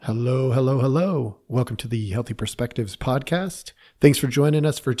Hello, hello, hello. Welcome to the Healthy Perspectives podcast. Thanks for joining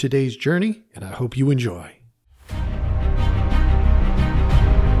us for today's journey, and I hope you enjoy.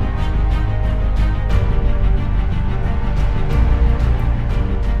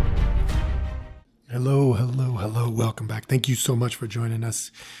 Hello, hello, hello. Welcome back. Thank you so much for joining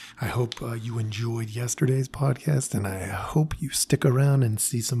us. I hope you enjoyed yesterday's podcast, and I hope you stick around and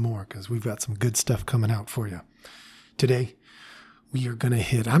see some more because we've got some good stuff coming out for you. Today, we are going to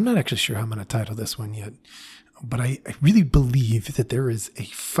hit, I'm not actually sure how I'm going to title this one yet, but I really believe that there is a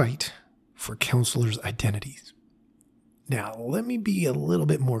fight for counselors' identities. Now, let me be a little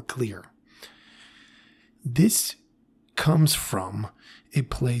bit more clear. This comes from a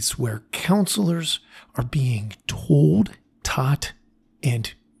place where counselors are being told, taught,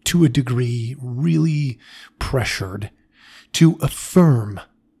 and to a degree really pressured to affirm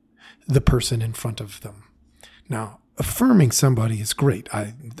the person in front of them. Now, affirming somebody is great.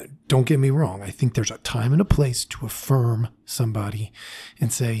 Don't get me wrong. I think there's a time and a place to affirm somebody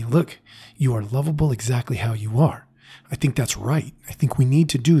and say, look, you are lovable exactly how you are. I think that's right. I think we need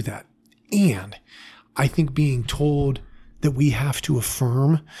to do that. And I think being told that we have to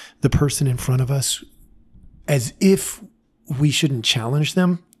affirm the person in front of us as if we shouldn't challenge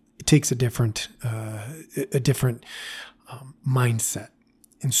them, it takes a different mindset.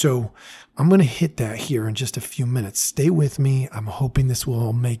 And so I'm going to hit that here in just a few minutes. Stay with me. I'm hoping this will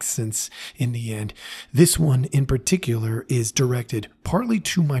all make sense in the end. This one in particular is directed partly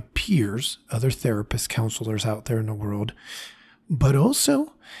to my peers, other therapists, counselors out there in the world, but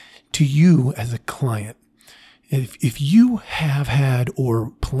also to you as a client. If you have had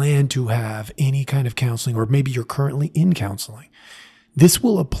or plan to have any kind of counseling, or maybe you're currently in counseling, this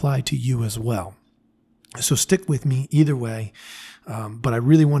will apply to you as well. So stick with me either way. But I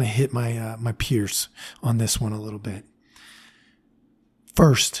really want to hit my peers on this one a little bit.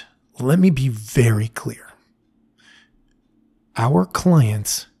 First, let me be very clear. Our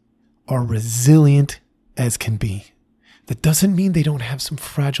clients are resilient as can be. That doesn't mean they don't have some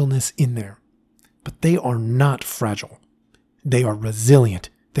fragileness in there, but they are not fragile. They are resilient.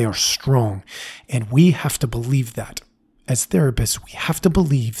 They are strong. And we have to believe that. As therapists, we have to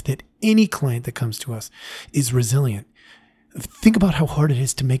believe that any client that comes to us is resilient. Think about how hard it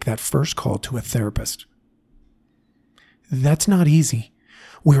is to make that first call to a therapist. That's not easy.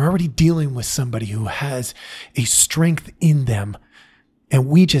 We're already dealing with somebody who has a strength in them, and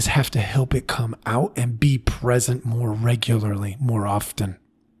we just have to help it come out and be present more regularly, more often.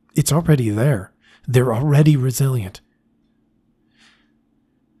 It's already there. They're already resilient.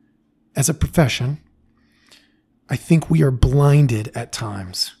 As a profession, I think we are blinded at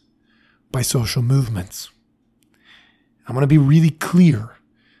times by social movements. I'm going to be really clear.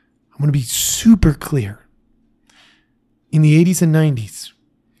 I'm going to be super clear. In the 80s and 90s,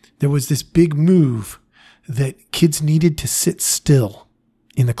 there was this big move that kids needed to sit still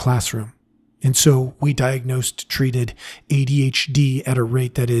in the classroom. And so we diagnosed, treated ADHD at a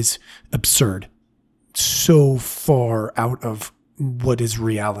rate that is absurd. So far out of what is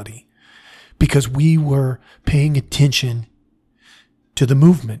reality. Because we were paying attention to the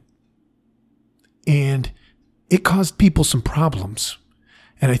movement. And it caused people some problems.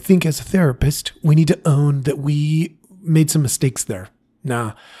 And I think as a therapist, we need to own that we made some mistakes there.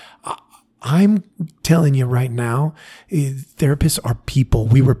 Now, I'm telling you right now, therapists are people.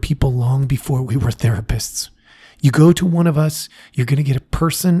 We were people long before we were therapists. You go to one of us, you're going to get a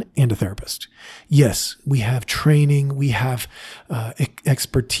person and a therapist. Yes, we have training. We have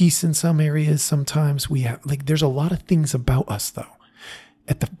expertise in some areas. Sometimes we have, there's a lot of things about us though.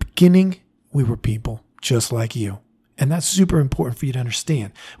 At the beginning, we were people. Just like you. And that's super important for you to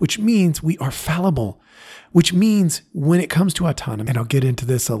understand, which means we are fallible, which means when it comes to autonomy, and I'll get into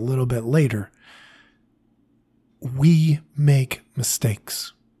this a little bit later, we make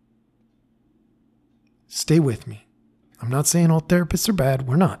mistakes. Stay with me. I'm not saying all therapists are bad.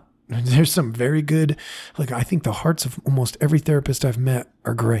 We're not. There's some very good, I think the hearts of almost every therapist I've met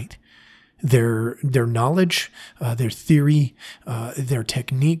are great. Their knowledge, their theory, their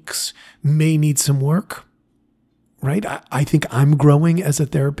techniques may need some work, right? I think I'm growing as a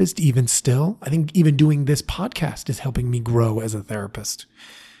therapist even still. I think even doing this podcast is helping me grow as a therapist.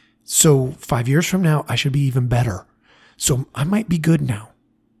 So 5 years from now, I should be even better. So I might be good now,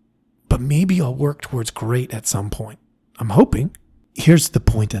 but maybe I'll work towards great at some point. I'm hoping. Here's the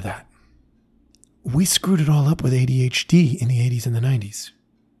point of that. We screwed it all up with ADHD in the 80s and the 90s.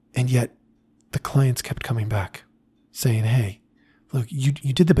 And yet, the clients kept coming back saying, hey, look, you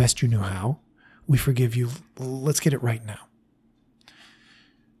did the best you knew how. We forgive you. Let's get it right now.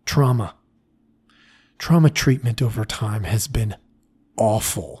 Trauma treatment over time has been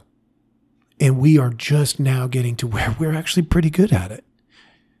awful. And we are just now getting to where we're actually pretty good at it.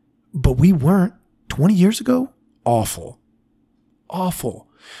 But we weren't 20 years ago. Awful.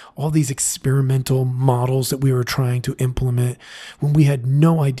 All these experimental models that we were trying to implement when we had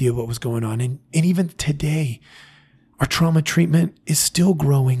no idea what was going on. And even today, our trauma treatment is still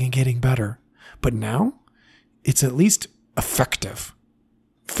growing and getting better. But now it's at least effective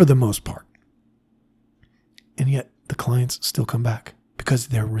for the most part. And yet the clients still come back because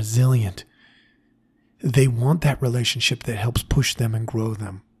they're resilient. They want that relationship that helps push them and grow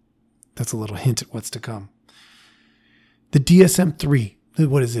them. That's a little hint at what's to come. The DSM-3,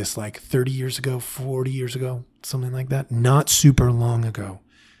 what is this, like 30 years ago, 40 years ago, something like that? Not super long ago.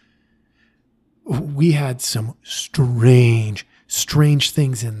 We had some strange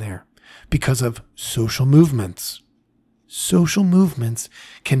things in there because of social movements. Social movements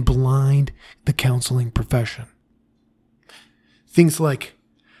can blind the counseling profession. Things like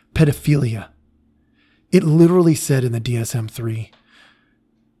pedophilia. It literally said in the DSM-3,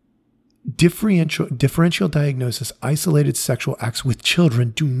 differential diagnosis, isolated sexual acts with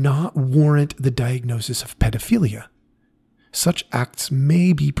children do not warrant the diagnosis of pedophilia. Such acts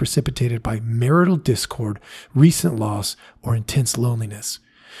may be precipitated by marital discord, recent loss, or intense loneliness.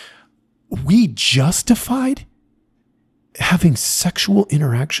 We justified having sexual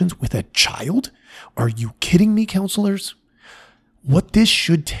interactions with a child? Are you kidding me, counselors? What this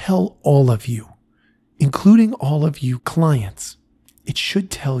should tell all of you, including all of you clients, it should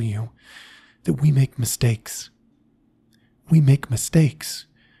tell you that we make mistakes. We make mistakes.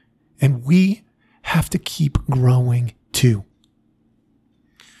 And we have to keep growing too.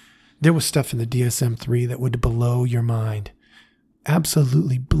 There was stuff in the DSM-3 that would blow your mind.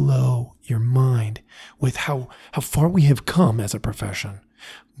 Absolutely blow your mind with how far we have come as a profession,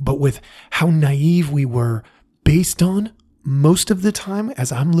 but with how naive we were based on, most of the time,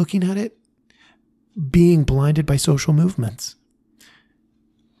 as I'm looking at it, being blinded by social movements.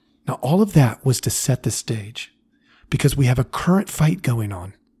 Now, all of that was to set the stage because we have a current fight going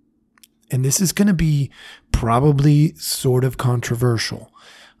on. And this is going to be probably sort of controversial.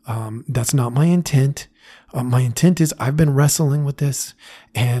 That's not my intent. My intent is I've been wrestling with this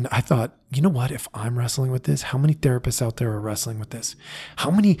and I thought, you know what? If I'm wrestling with this, how many therapists out there are wrestling with this?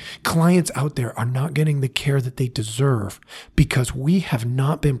 How many clients out there are not getting the care that they deserve because we have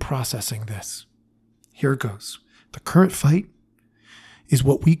not been processing this? Here it goes. The current fight is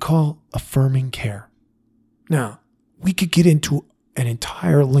what we call affirming care. Now, we could get into an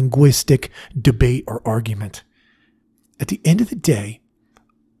entire linguistic debate or argument. At the end of the day,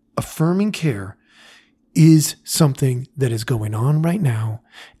 affirming care is something that is going on right now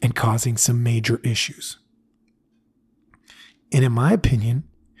and causing some major issues. And in my opinion,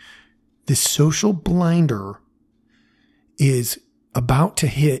 this social blinder is about to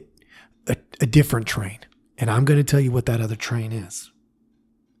hit a different train. And I'm going to tell you what that other train is.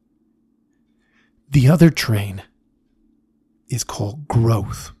 The other train is called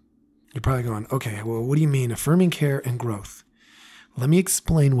growth. You're probably going, okay, well, what do you mean affirming care and growth? Let me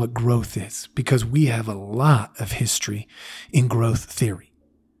explain what growth is, because we have a lot of history in growth theory.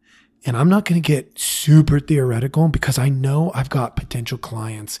 And I'm not going to get super theoretical because I know I've got potential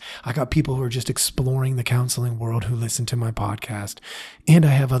clients. I got people who are just exploring the counseling world who listen to my podcast. And I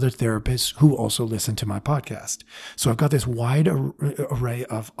have other therapists who also listen to my podcast. So I've got this wide array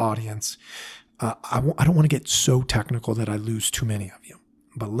of audience. I don't want to get so technical that I lose too many of you.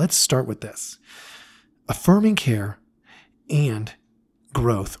 But let's start with this. Affirming care and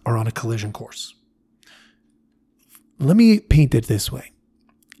growth are on a collision course. Let me paint it this way.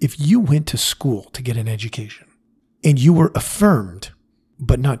 If you went to school to get an education and you were affirmed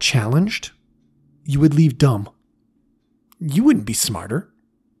but not challenged, you would leave dumb. You wouldn't be smarter.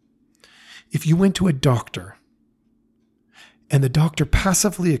 If you went to a doctor and the doctor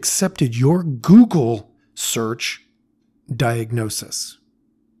passively accepted your Google search diagnosis,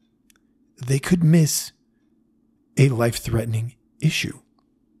 they could miss a life-threatening issue.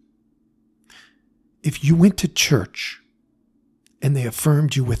 If you went to church and they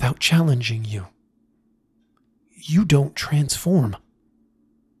affirmed you without challenging you, you don't transform.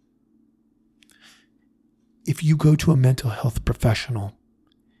 If you go to a mental health professional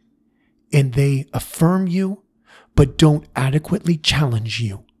and they affirm you but don't adequately challenge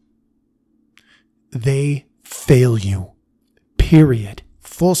you, they fail you. Period.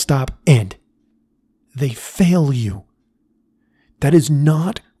 Full stop. End. They fail you. That is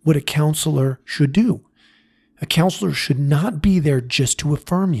not what a counselor should do. A counselor should not be there just to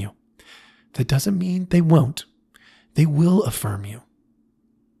affirm you. That doesn't mean they won't. They will affirm you.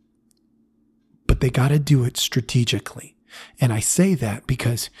 But they got to do it strategically. And I say that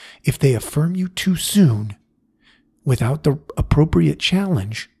because if they affirm you too soon, without the appropriate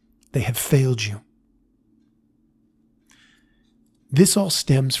challenge, they have failed you. This all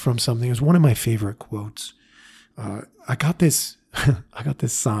stems from something. It was one of my favorite quotes. I got this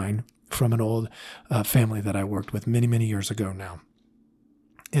sign from an old family that I worked with many, many years ago now.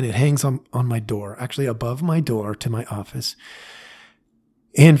 And it hangs on my door, actually above my door to my office.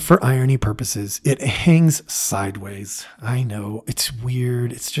 And for irony purposes, it hangs sideways. I know, it's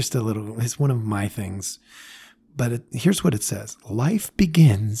weird. It's just it's one of my things. But here's what it says. Life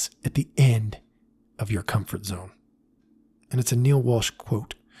begins at the end of your comfort zone. And it's a Neil Walsh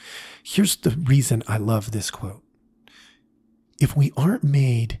quote. Here's the reason I love this quote. If we aren't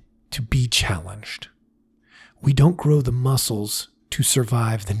made to be challenged, we don't grow the muscles to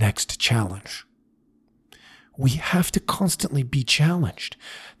survive the next challenge. We have to constantly be challenged.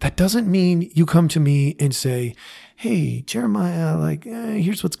 That doesn't mean you come to me and say, hey, Jeremiah,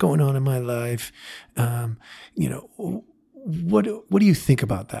 here's what's going on in my life. What do you think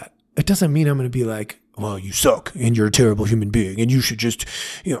about that? It doesn't mean I'm going to be like, well, you suck and you're a terrible human being and you should just,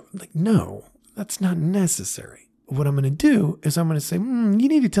 no, that's not necessary. What I'm going to do is I'm going to say, you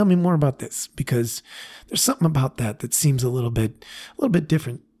need to tell me more about this because there's something about that seems a little bit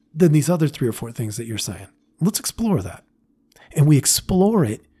different than these other 3 or 4 things that you're saying. Let's explore that. And we explore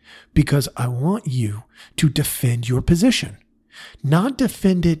it because I want you to defend your position. Not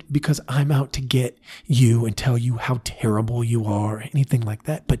defend it because I'm out to get you and tell you how terrible you are or anything like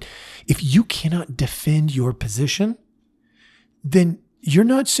that. But if you cannot defend your position, then you're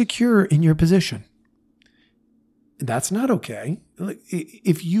not secure in your position. That's not okay.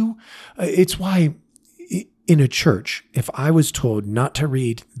 It's why in a church, if I was told not to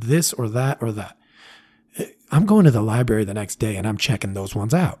read this or that, I'm going to the library the next day and I'm checking those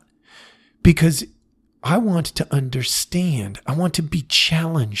ones out because I want to understand. I want to be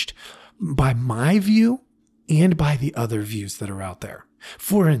challenged by my view and by the other views that are out there.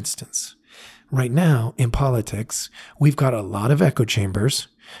 For instance, right now in politics, we've got a lot of echo chambers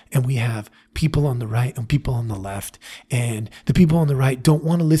and we have people on the right and people on the left. And the people on the right don't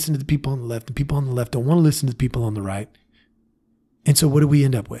want to listen to the people on the left. The people on the left don't want to listen to the people on the right. And so what do we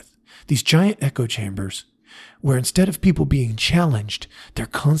end up with? These giant echo chambers where instead of people being challenged, they're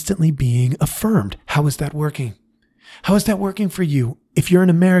constantly being affirmed. How is that working? How is that working for you? If you're an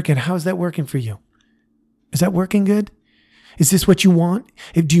American, how is that working for you? Is that working good? Is this what you want?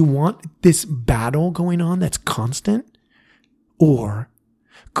 Do you want this battle going on that's constant? Or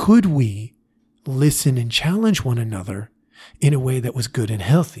could we listen and challenge one another in a way that was good and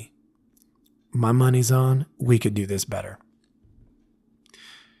healthy? My money's on, we could do this better.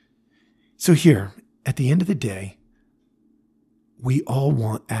 So here, at the end of the day, we all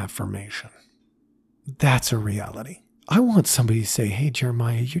want affirmation. That's a reality. I want somebody to say, hey,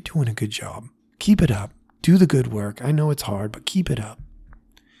 Jeremiah, you're doing a good job. Keep it up. Do the good work. I know it's hard, but keep it up.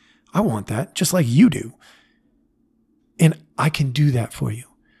 I want that, just like you do. And I can do that for you.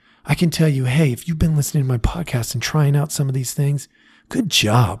 I can tell you, hey, if you've been listening to my podcast and trying out some of these things, good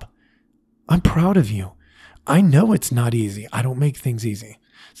job. I'm proud of you. I know it's not easy. I don't make things easy.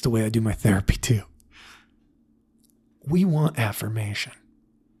 It's the way I do my therapy too. We want affirmation.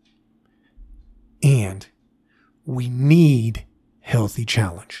 And we need healthy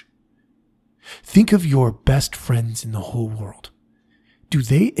challenge. Think of your best friends in the whole world. Do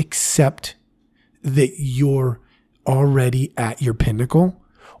they accept that you're already at your pinnacle?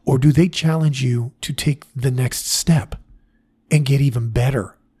 Or do they challenge you to take the next step and get even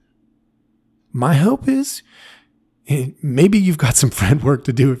better? My hope is, and maybe you've got some friend work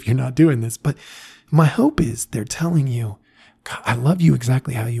to do if you're not doing this, but my hope is they're telling you, God, I love you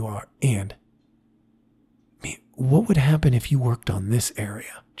exactly how you are. And man, what would happen if you worked on this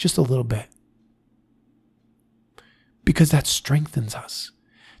area just a little bit? Because that strengthens us.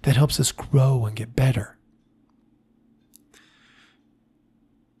 That helps us grow and get better.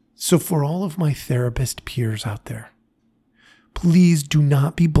 So for all of my therapist peers out there, please do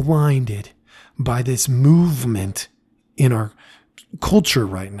not be blinded by this movement in our culture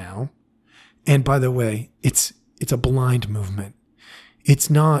right now. And by the way, it's a blind movement. It's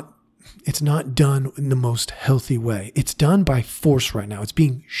not done in the most healthy way. It's done by force right now. It's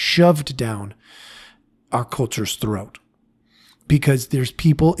being shoved down our culture's throat because there's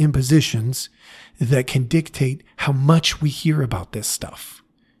people in positions that can dictate how much we hear about this stuff.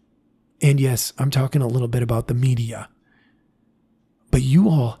 And yes, I'm talking a little bit about the media, but you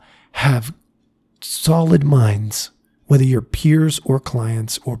all have solid minds, whether you're peers or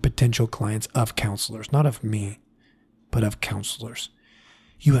clients or potential clients of counselors, not of me, but of counselors.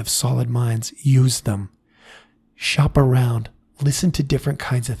 You have solid minds. Use them. shop around, listen to different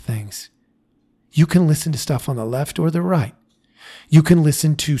kinds of things. You can listen to stuff on the left or the right. You can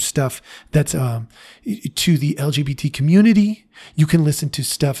listen to stuff that's to the LGBT community. You can listen to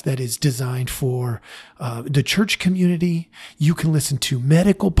stuff that is designed for the church community. You can listen to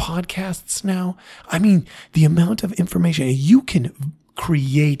medical podcasts now. I mean, the amount of information. You can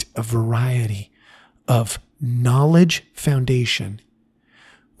create a variety of knowledge foundation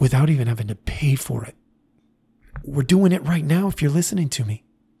without even having to pay for it. We're doing it right now if you're listening to me.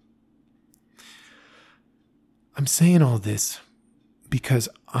 I'm saying all this because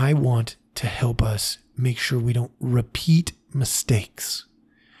I want to help us make sure we don't repeat mistakes.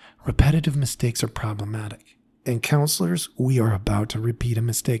 Repetitive mistakes are problematic. And counselors, we are about to repeat a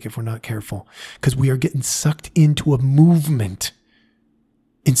mistake if we're not careful, because we are getting sucked into a movement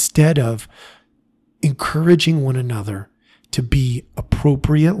instead of encouraging one another to be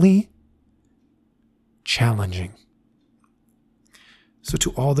appropriately challenging. So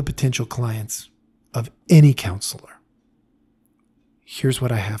to all the potential clients of any counselor, here's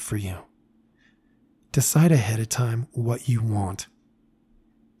what I have for you. Decide ahead of time what you want.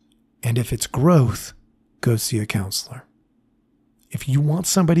 And if it's growth, go see a counselor. If you want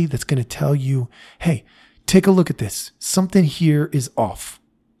somebody that's going to tell you, hey, take a look at this. Something here is off.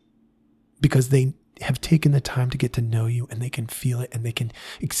 Because they have taken the time to get to know you and they can feel it and they can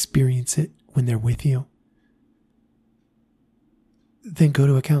experience it when they're with you, then go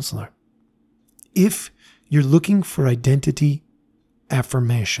to a counselor. If you're looking for identity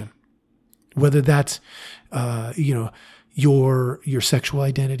affirmation, whether that's, your sexual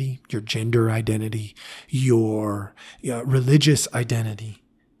identity, your gender identity, your religious identity,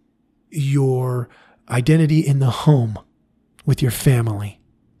 your identity in the home with your family.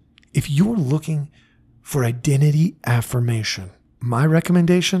 If you're looking for identity affirmation, my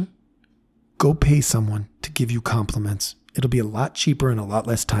recommendation, go pay someone to give you compliments. It'll be a lot cheaper and a lot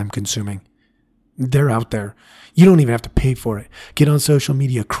less time consuming. They're out there. You don't even have to pay for it. Get on social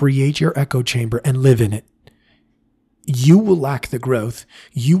media, create your echo chamber and live in it. You will lack the growth.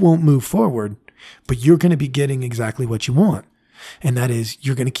 You won't move forward, but you're going to be getting exactly what you want. And that is,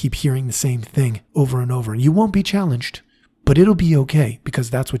 you're going to keep hearing the same thing over and over, and you won't be challenged, but it'll be okay because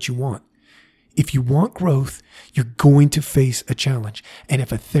that's what you want. If you want growth, you're going to face a challenge. And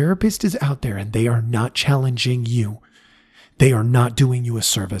if a therapist is out there and they are not challenging you, they are not doing you a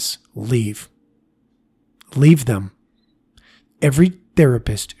service. Leave. Leave them. Every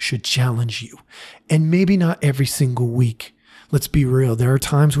therapist should challenge you. And maybe not every single week. Let's be real. There are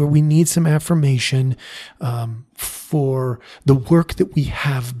times where we need some affirmation for the work that we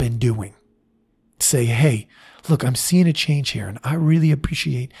have been doing. Say, hey, look, I'm seeing a change here and I really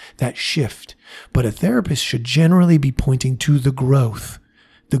appreciate that shift. But a therapist should generally be pointing to the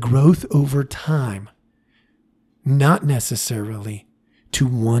growth over time, not necessarily to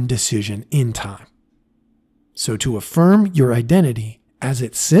one decision in time. So to affirm your identity as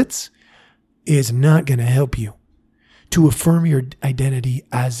it sits is not going to help you. To affirm your identity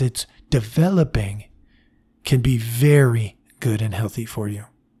as it's developing can be very good and healthy for you.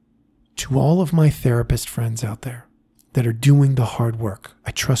 To all of my therapist friends out there that are doing the hard work,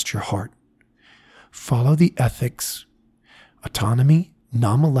 I trust your heart. Follow the ethics, autonomy,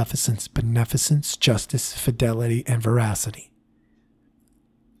 non-maleficence, beneficence, justice, fidelity, and veracity.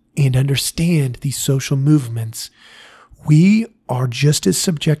 And understand these social movements. We are just as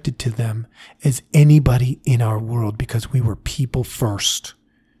subjected to them as anybody in our world because we were people first.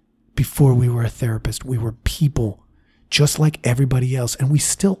 Before we were a therapist, we were people just like everybody else. And we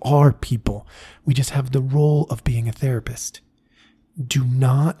still are people. We just have the role of being a therapist. Do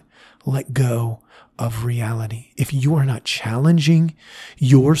not let go of reality. If you are not challenging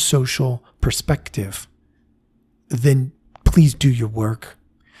your social perspective, then please do your work.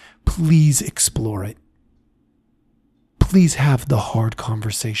 Please explore it. Please have the hard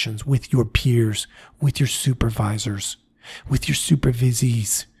conversations with your peers, with your supervisors, with your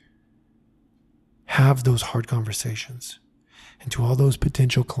supervisees. Have those hard conversations. And to all those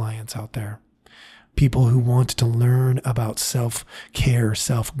potential clients out there, people who want to learn about self-care,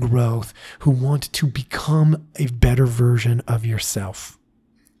 self-growth, who want to become a better version of yourself,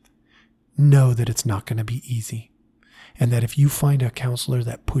 know that it's not going to be easy. And that if you find a counselor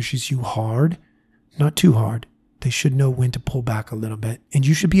that pushes you hard, not too hard, they should know when to pull back a little bit. And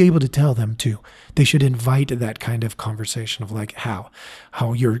you should be able to tell them too. They should invite that kind of conversation of like how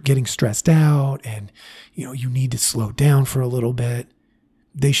you're getting stressed out and you need to slow down for a little bit.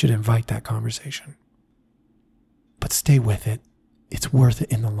 They should invite that conversation. But stay with it. It's worth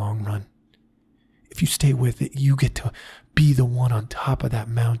it in the long run. If you stay with it, you get to be the one on top of that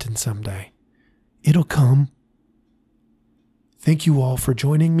mountain someday. It'll come. Thank you all for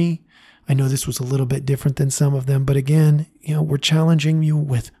joining me. I know this was a little bit different than some of them, but again, we're challenging you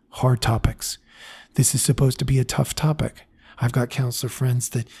with hard topics. This is supposed to be a tough topic. I've got counselor friends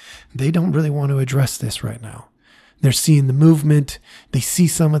that they don't really want to address this right now. They're seeing the movement. They see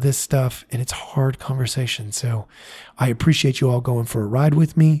some of this stuff, and it's hard conversation. So I appreciate you all going for a ride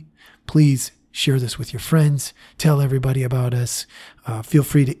with me. Please share this with your friends. Tell everybody about us. Feel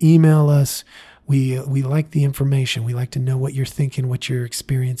free to email us. We like the information. We like to know what you're thinking, what you're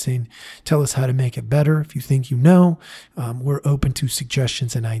experiencing. Tell us how to make it better. If you think you know, we're open to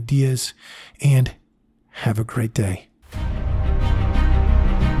suggestions and ideas. And have a great day.